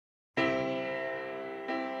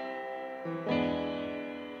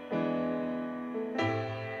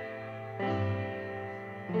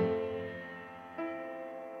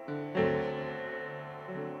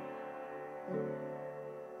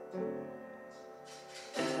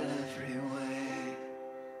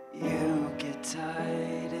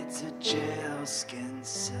It's a jailskin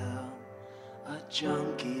cell, a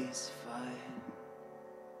junkies fight.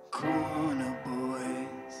 Corner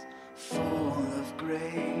boys full of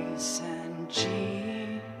grace and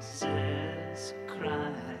Jesus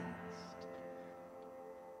Christ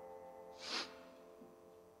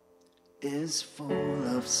is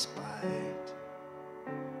full of spite.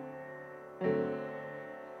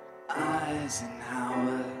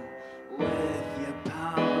 Eisenhower, with your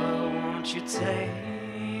power, won't you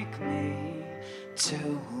take me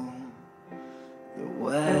to the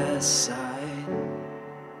west side?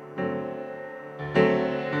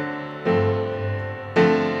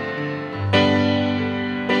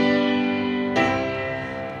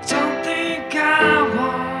 Don't think I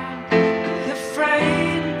won't be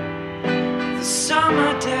afraid of the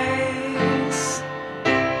summer days.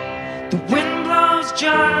 The wind blows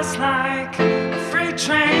just like a freight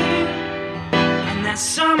train, and that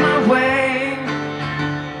summer wave,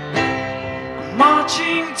 I'm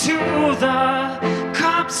marching to the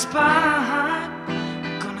cop spot.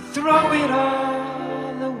 I'm gonna throw it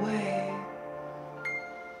all away,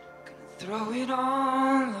 gonna throw it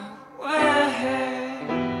all away.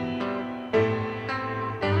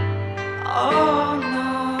 Oh no,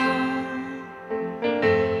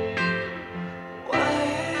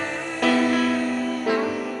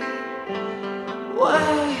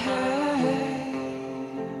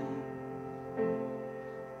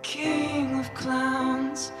 King of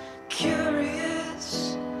clowns,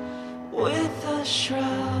 curious, with a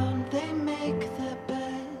shroud they make their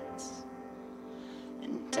beds.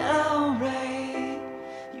 And Delray,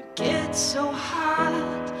 you get so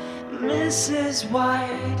hot, Mrs.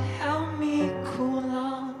 White, help me cool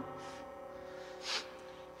off.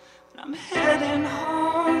 I'm heading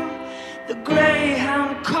home, the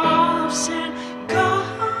Greyhound coughs in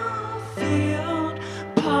Garfield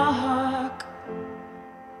Park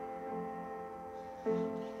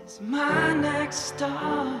is my next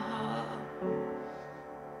stop.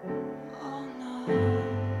 Oh no.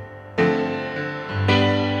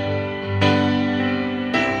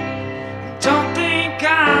 Don't think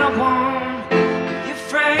I won't be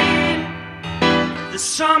afraid of the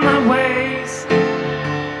summer ways.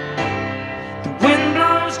 The wind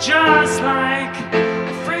blows just like a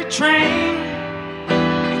freight train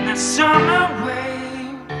in that summer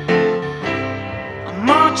wave. I'm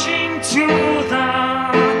marching to the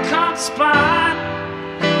cop spot.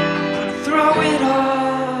 I'm gonna throw it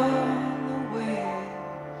all away.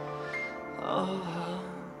 Oh,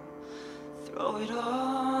 throw it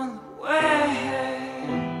all away.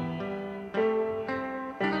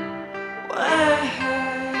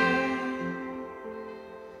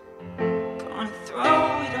 Gonna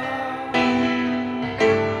throw it all.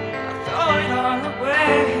 I'll throw it all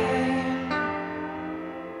away.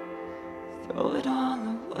 Throw it all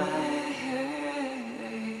away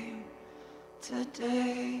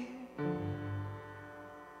today.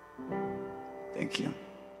 Thank you.